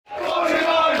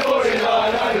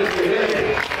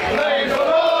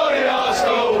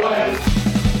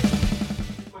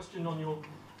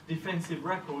impressive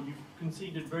record. You've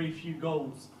conceded very few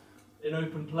goals in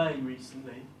open play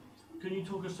recently. Can you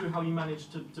talk us through how you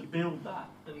managed to build that?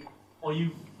 And are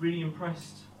you really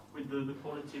impressed with the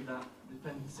quality of that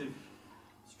defensive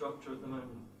structure at the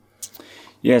moment?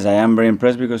 Yes, I am very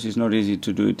impressed because it's not easy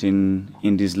to do it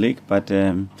in this league. But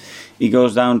it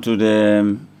goes down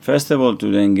to first of all,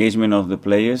 to the engagement of the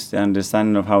players, the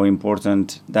understanding of how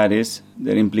important that is,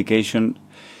 their implication,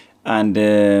 and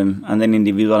then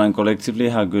individual and collectively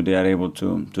how good they are able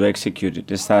to execute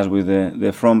it. It starts with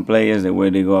the front players, the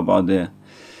way they go about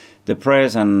the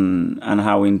press and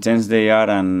how intense they are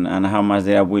and how much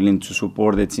they are willing to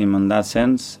support the team in that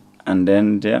sense. And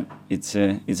then it's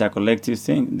a collective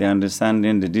thing, the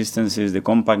understanding, the distances, the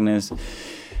compactness,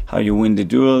 how you win the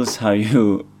duels, how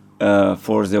you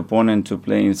force the opponent to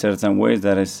play in certain ways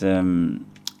that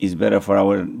is better for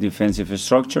our defensive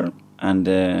structure, and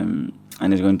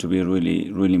it's going to be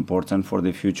really, really important for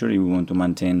the future if we want to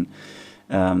maintain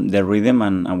the rhythm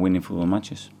and winning football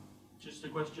matches. Just a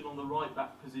question on the right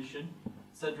back position.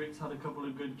 Cedric's had a couple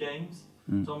of good games.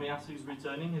 Tommy Asu's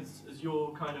returning. Has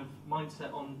your kind of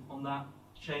mindset on that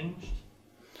changed?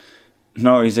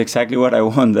 No, it's exactly what I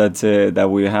want. That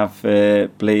we have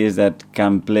players that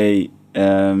can play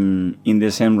in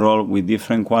the same role with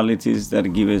different qualities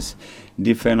that give us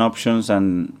different options,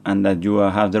 and that you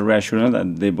have the reassurance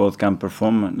that they both can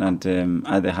perform at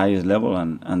the highest level,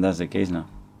 and that's the case now.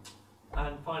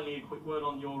 And finally, a quick word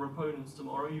on your opponents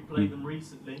tomorrow. You played them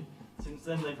recently. Since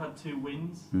then, they've had 2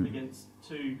 wins against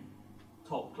 2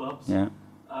 top clubs. Yeah.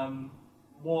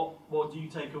 What do you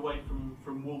take away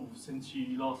from Wolves since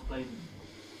you last played them?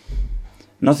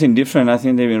 Nothing different. I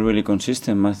think they've been really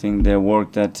consistent. I think the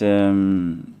work that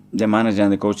the manager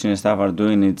and the coaching staff are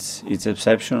doing, it's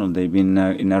exceptional. They've been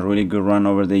in a really good run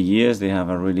over the years. They have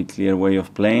a really clear way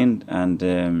of playing, and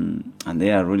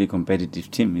they are a really competitive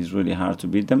team. It's really hard to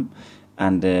beat them,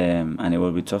 and it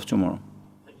will be tough tomorrow.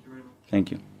 Thank you very much.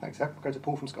 Thank you. Thanks, Zach. We'll go to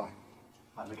Paul from Sky.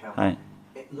 Hi, Mikel. Hi.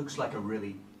 It looks like a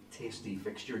really tasty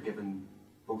fixture given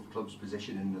both clubs'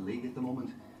 position in the league at the moment.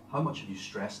 How much have you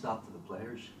stressed that to the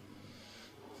players?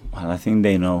 Well, I think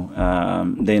they know.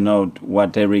 They know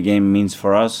what every game means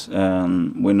for us.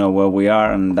 We know where we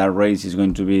are, and that race is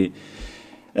going to be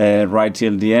right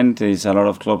till the end. There's a lot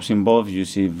of clubs involved. You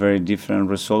see very different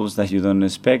results that you don't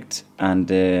expect, and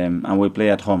we play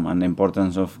at home. And the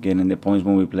importance of getting the points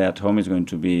when we play at home is going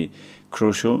to be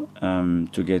crucial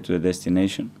to get to the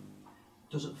destination.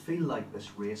 Does it feel like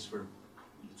this race for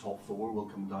the top 4 will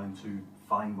come down to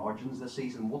fine margins this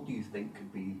season? What do you think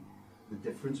could be the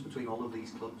difference between all of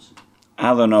these clubs?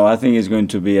 I don't know. I think it's going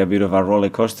to be a bit of a roller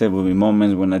coaster. There will be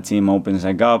moments when a team opens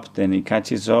a gap, then it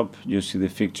catches up. You see the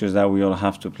fixtures that we all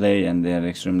have to play, and they're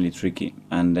extremely tricky.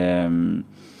 And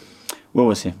we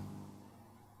will see.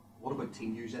 What about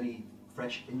team news? Any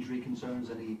fresh injury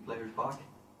concerns? Any players back?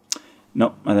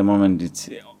 No, at the moment it's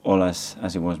all as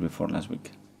it was before last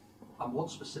week. And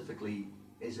what specifically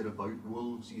is it about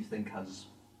Wolves you think has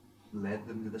led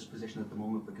them to this position at the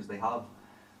moment? Because they have,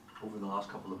 over the last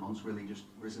couple of months, really just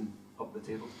risen up the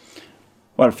table.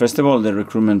 Well, first of all, the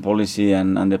recruitment policy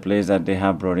and the players that they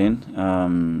have brought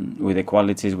in, with the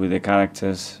qualities, with the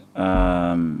characters,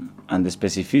 and the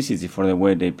specificity for the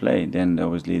way they play. Then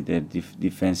obviously the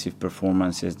defensive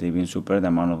performances, they've been superb. The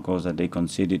amount of goals that they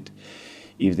conceded,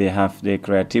 if they have the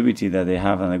creativity that they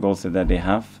have and the goals that they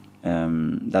have,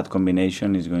 that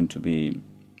combination is going to be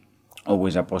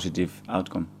always a positive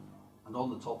outcome. And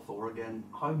on the top 4 again,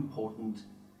 how important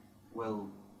will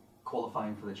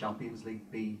qualifying for the Champions League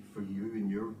be for you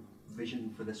and your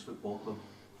vision for this football club?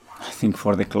 I think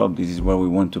for the club, this is where we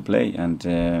want to play, and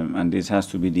this has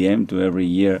to be the aim, to every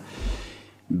year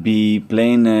be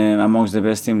playing amongst the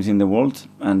best teams in the world,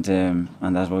 and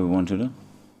that's what we want to do.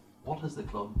 What has the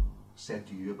club said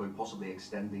to you about possibly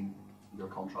extending your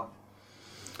contract?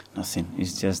 Nothing.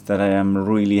 It's just that I am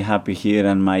really happy here,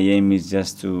 and my aim is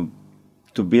just to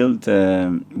build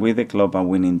with the club a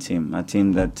winning team, a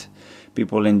team that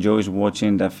people enjoys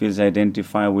watching, that feels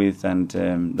identified with, and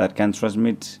that can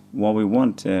transmit what we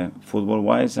want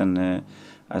football-wise and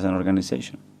as an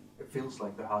organisation. It feels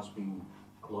like there has been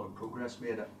a lot of progress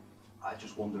made. I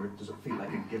just wonder, does it feel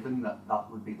like a given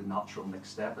that would be the natural next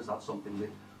step? Is that something that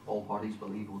all parties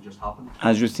believe will just happen?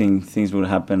 As you think things will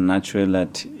happen naturally,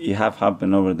 that it have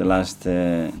happened over the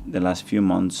last few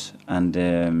months, and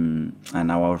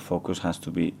now our focus has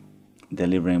to be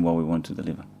delivering what we want to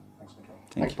deliver. Thanks, Mikel.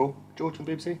 Thanks, Paul. George from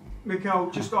BBC. Mikel,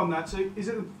 just on that, so is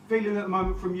it a feeling at the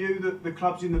moment from you that the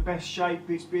club's in the best shape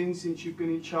it's been since you've been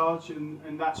in charge,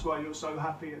 and that's why you're so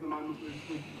happy at the moment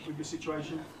with the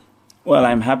situation? Well,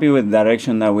 I'm happy with the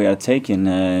direction that we are taking.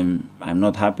 I'm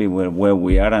not happy with where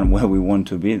we are and where we want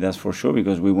to be, that's for sure,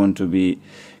 because we want to be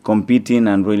competing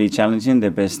and really challenging the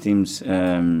best teams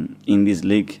in this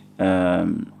league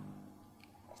in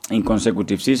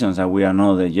consecutive seasons, and we are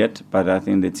not there yet, but I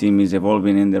think the team is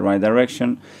evolving in the right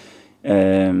direction.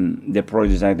 The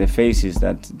projects like the phases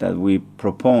that we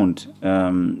proponed,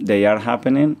 they are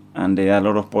happening, and there are a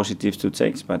lot of positives to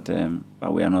take, but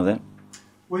we are not there.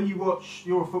 When you watch,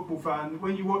 you're a football fan,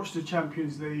 when you watch the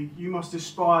Champions League, you must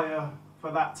aspire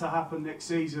for that to happen next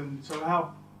season. So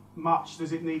how much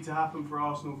does it need to happen for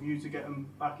Arsenal for you to get them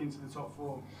back into the top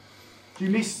four? Do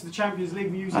you miss the Champions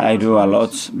League music? I do a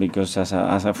lot, because as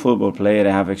a football player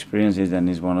I have experiences, and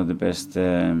it's one of the best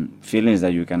feelings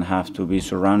that you can have, to be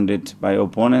surrounded by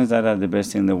opponents that are the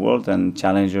best in the world and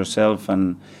challenge yourself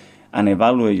and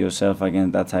evaluate yourself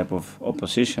against that type of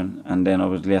opposition. And then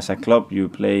obviously as a club you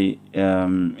play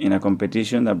in a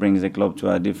competition that brings the club to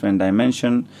a different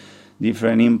dimension,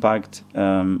 different impact,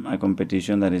 a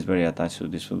competition that is very attached to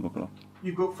this football club.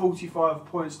 You've got 45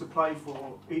 points to play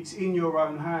for. It's in your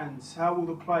own hands. How will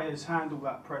the players handle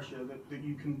that pressure that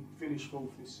you can finish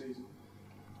fourth this season?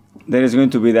 There is going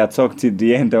to be that talk till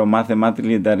the end, or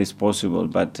mathematically that is possible,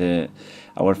 but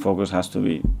our focus has to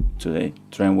be today.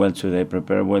 Train well today,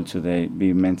 prepare well today,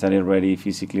 be mentally ready,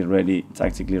 physically ready,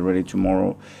 tactically ready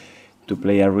tomorrow to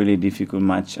play a really difficult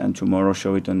match, and tomorrow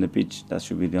show it on the pitch. That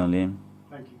should be the only aim.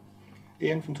 Thank you.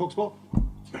 Ian from Talksport.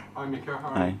 Hi Mikel, how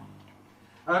are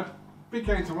Hi. you? Big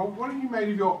game tomorrow. What have you made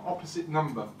of your opposite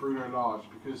number, Bruno Lage?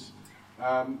 Because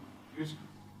there's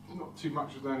not too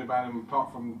much to learn about him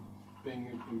apart from being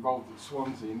involved at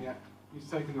Swansea, and yet he's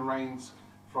taken the reins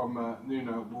from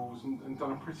Nuno at Wolves and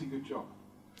done a pretty good job.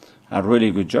 A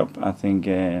really good job. I think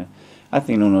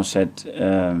Nuno set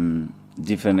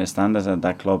different standards at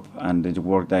that club, and the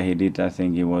work that he did, I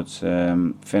think he was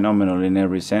phenomenal in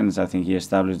every sense. I think he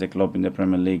established the club in the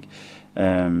Premier League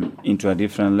into a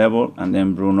different level, and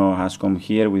then Bruno has come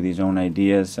here with his own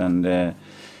ideas, and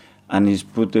he's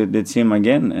put the team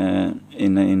again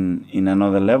in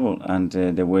another level, and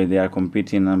the way they are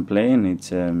competing and playing,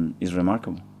 it's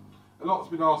remarkable. A lot's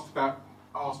been asked about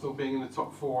Arsenal being in the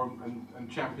top four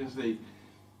and Champions League.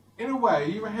 In a way, are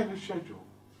you ahead of schedule?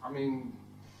 I mean,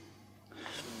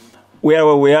 we are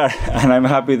where we are, and I'm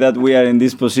happy that we are in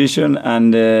this position,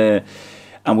 and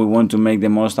we want to make the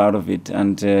most out of it.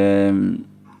 And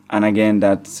again,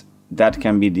 that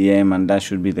can be the aim, and that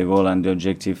should be the goal and the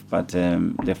objective. But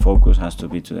the focus has to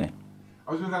be today.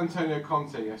 I was with Antonio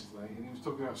Conte yesterday, and he was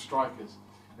talking about strikers,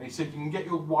 and he said you can get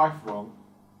your wife wrong,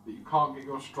 but you can't get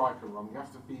your striker wrong. You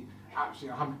have to be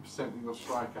absolutely 100% with your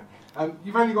striker.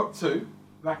 You've only got two,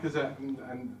 Lacazette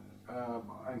and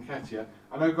Nketiah.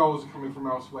 I know goals are coming from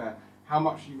elsewhere. How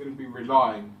much are you going to be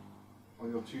relying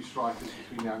on your two strikers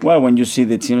between now and Well, when you see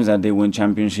the teams that they win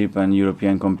championship and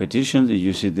European competitions,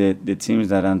 you see the teams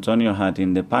that Antonio had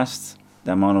in the past,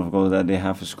 the amount of goals that they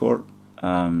have scored,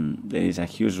 there is a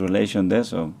huge relation there,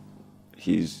 so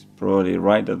he's probably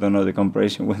right. I don't know the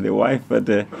comparison with the wife, but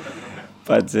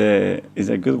it's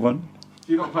a good one.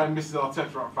 You're not playing Mrs.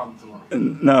 Arteta up front tomorrow?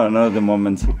 No, not at the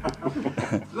moment.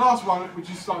 Last one, which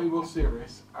is slightly more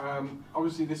serious.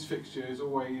 Obviously, this fixture is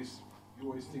always, you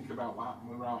always think about what happened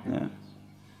with Rowe. Yeah.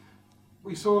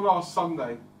 We saw last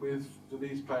Sunday with the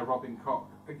Leeds player Robin Koch.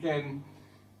 Again,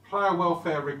 player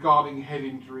welfare regarding head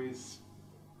injuries,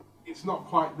 it's not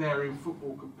quite there in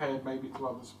football compared maybe to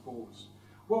other sports.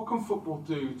 What can football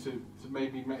do to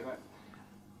maybe make that,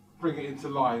 bring it into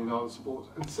line with other sports?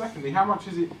 And secondly, how much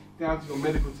is it down to your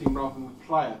medical team rather than the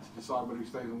player to decide whether he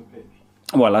stays on the pitch?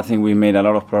 Well, I think we made a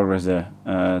lot of progress there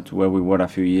to where we were a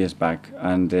few years back,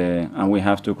 and we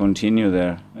have to continue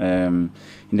there. In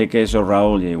the case of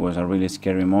Raúl, it was a really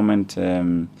scary moment.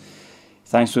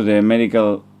 Thanks to the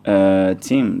medical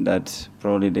team, that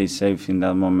probably they saved in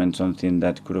that moment something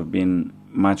that could have been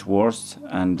much worse,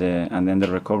 and then the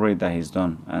recovery that he's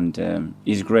done. And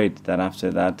it's great that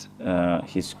after that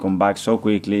he's come back so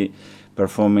quickly,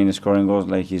 performing, scoring goals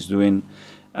like he's doing.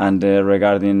 And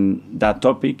regarding that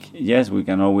topic, yes, we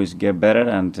can always get better,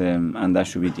 and that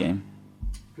should be the aim.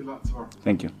 Good luck tomorrow.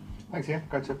 Thank you. Thanks, Ian.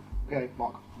 Go to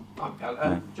Mark.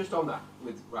 Just on that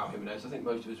with Raúl Jiménez, I think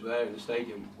most of us were there in the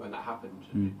stadium when that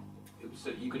happened. It was,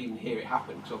 you could even hear it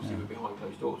happen because obviously we're behind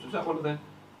closed doors. Was that one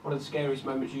of the scariest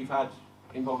moments you've had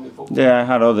involved in football? Yeah, I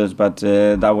had others, but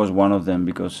that was one of them,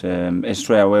 because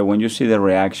straight away when you see the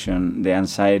reaction, the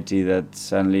anxiety that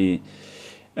suddenly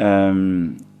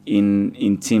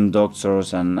in team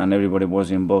doctors and everybody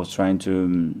was involved trying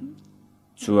to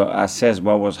assess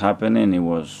what was happening, it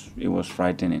was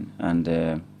frightening.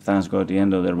 And thanks God, he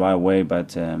ended the right way,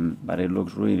 but it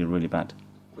looks really, really bad.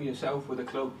 for yourself with the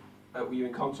club? Were you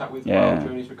in contact with Yeah. Rowe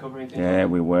during his recovery? And things Yeah, like that?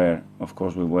 we were. Of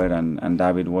course, we were, and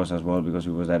David was as well because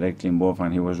he was directly involved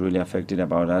and he was really affected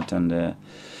about that.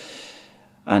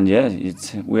 And yeah,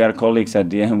 we are colleagues at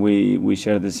the end. We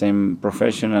share the same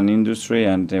profession and industry,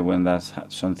 and when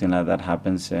something like that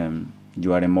happens,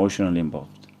 you are emotionally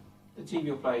involved. The team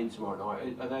you're playing tomorrow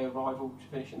night, are they a rival to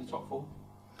finish in the top four?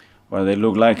 Well, they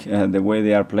look like the way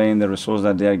they are playing, the results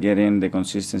that they are getting, the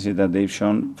consistency that they've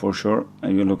shown, for sure.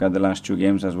 And you look at the last 2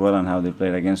 games as well and how they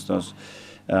played against us,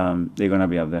 they're going to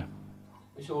be up there.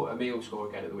 We saw Emile score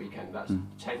again at the weekend. That's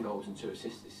 10 goals and 2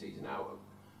 assists this season now.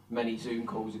 Many Zoom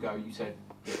calls ago, you said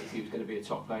that if he was going to be a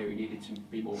top player, he needed to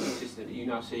be more consistent. Are you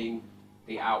now seeing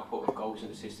the output of goals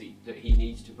and assists that he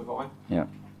needs to provide? Yeah.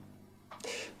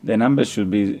 The numbers should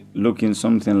be looking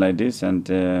something like this,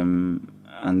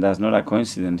 and that's not a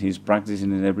coincidence. He's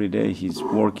practicing it every day. He's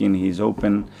working. He's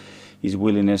open. His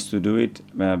willingness to do it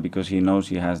because he knows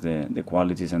he has the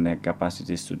qualities and the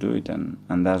capacities to do it,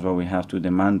 and that's what we have to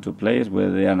demand to players,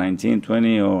 whether they are 19,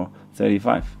 20, or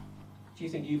 35. Do you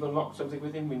think you've unlocked something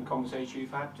with him in conversations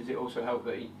you've had? Does it also help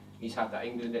that he's had that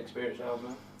England experience now as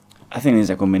well? I think it's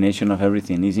a combination of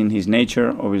everything. It's in his nature.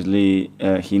 Obviously,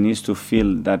 he needs to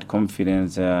feel that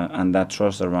confidence and that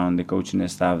trust around the coaching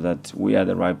staff that we are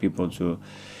the right people to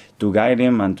guide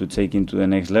him and to take him to the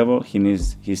next level. He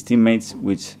needs his teammates,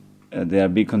 which they are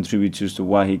big contributors to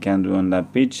what he can do on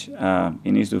that pitch.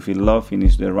 He needs to feel love. He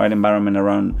needs the right environment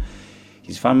around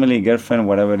his family, girlfriend,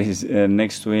 whatever is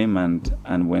next to him.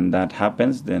 And when that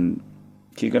happens, then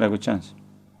he's got a good chance.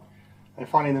 And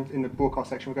finally, in the broadcast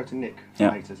section, we'll go to Nick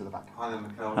Haters at the back. Hi there,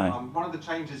 Mikel. Hi. One of the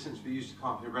changes since we used to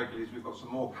come up here regularly is we've got some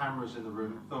more cameras in the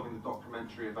room filming the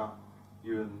documentary about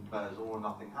you and players, All or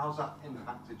Nothing. How's that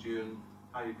impacted you, and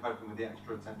how are you coping with the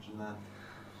extra attention there?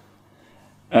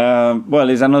 Well,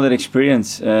 it's another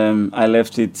experience. I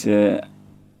left it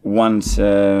once,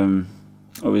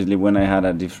 obviously, when I had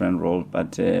a different role,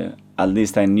 but at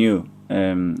least I knew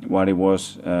what it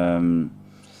was.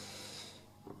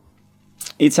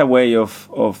 It's a way of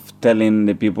telling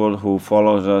the people who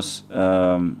follows us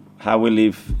how we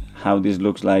live, how this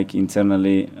looks like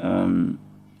internally, and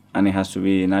it has to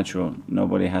be natural.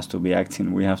 Nobody has to be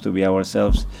acting. We have to be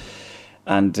ourselves,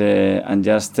 and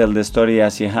just tell the story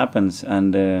as it happens.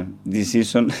 And this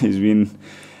season has been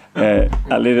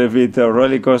a little bit a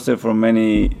roller coaster for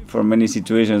many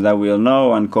situations that we all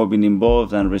know, and coping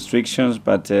involved and restrictions.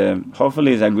 But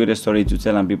hopefully, it's a good story to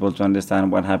tell and people to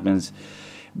understand what happens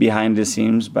behind the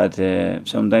scenes. But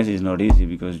sometimes it's not easy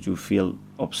because you feel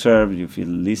observed, you feel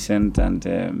listened, and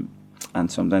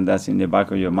sometimes that's in the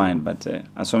back of your mind. But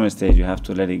at some stage, you have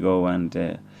to let it go and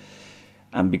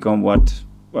become what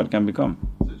can become.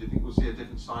 So do you think we'll see a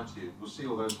different side to you? We'll see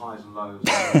all those highs and lows,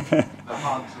 the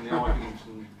hugs and the arguments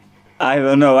and... I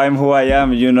don't know. I'm who I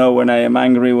am. You know, when I am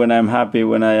angry, when I'm happy,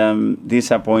 when I am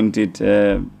disappointed.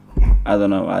 I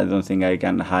don't know. I don't think I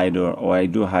can hide, or I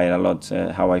do hide a lot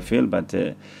how I feel. But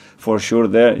for sure,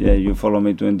 you follow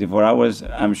me 24 hours.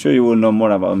 I'm sure you will know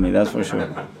more about me. That's for sure.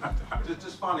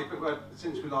 Just finally, a quick word.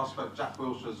 Since we last spoke, Jack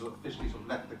Wilshere has officially sort of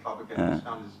left the club again. He's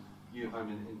found his new home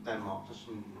in Denmark. Just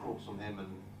some thoughts on him and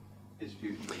his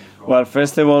future. Well,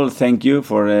 first of all, thank you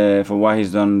for what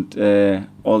he's done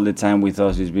all the time with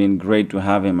us. It's been great to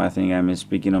have him. I think I'm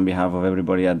speaking on behalf of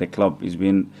everybody at the club. It's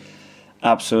been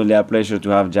absolutely a pleasure to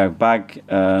have Jack back,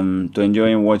 to enjoy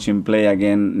him, watch him play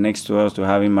again next to us, to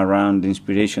have him around, the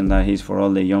inspiration that he's for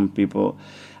all the young people.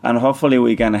 And hopefully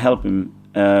we can help him.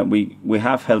 We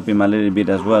have helped him a little bit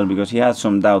as well, because he had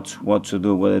some doubts what to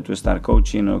do, whether to start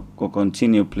coaching or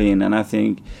continue playing. And I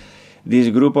think this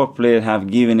group of players have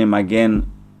given him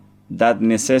again that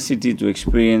necessity to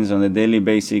experience on a daily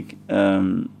basis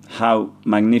how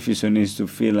magnificent it is to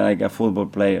feel like a football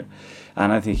player.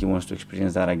 And I think he wants to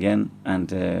experience that again, and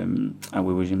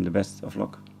we wish him the best of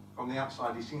luck. From the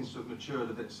outside, he seems to have matured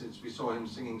a bit since we saw him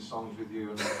singing songs with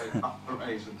you and playing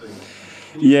parades and things.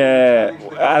 Yeah,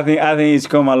 I think he's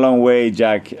come a long way,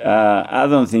 Jack. I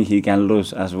don't think he can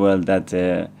lose as well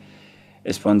that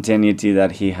spontaneity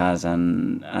that he has,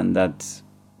 and that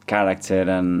character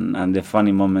and the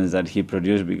funny moments that he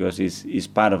produced, because he's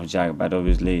part of Jack. But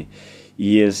obviously,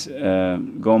 years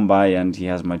gone by, and he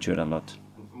has matured a lot.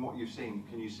 From what you've seen,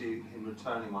 can you see him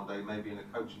returning one day, maybe in a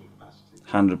coaching capacity?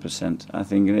 100%. I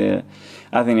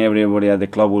think everybody at the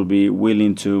club will be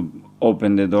willing to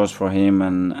open the doors for him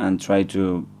and try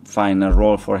to find a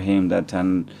role for him that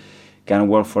can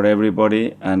work for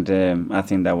everybody. And I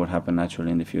think that will happen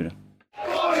naturally in the future.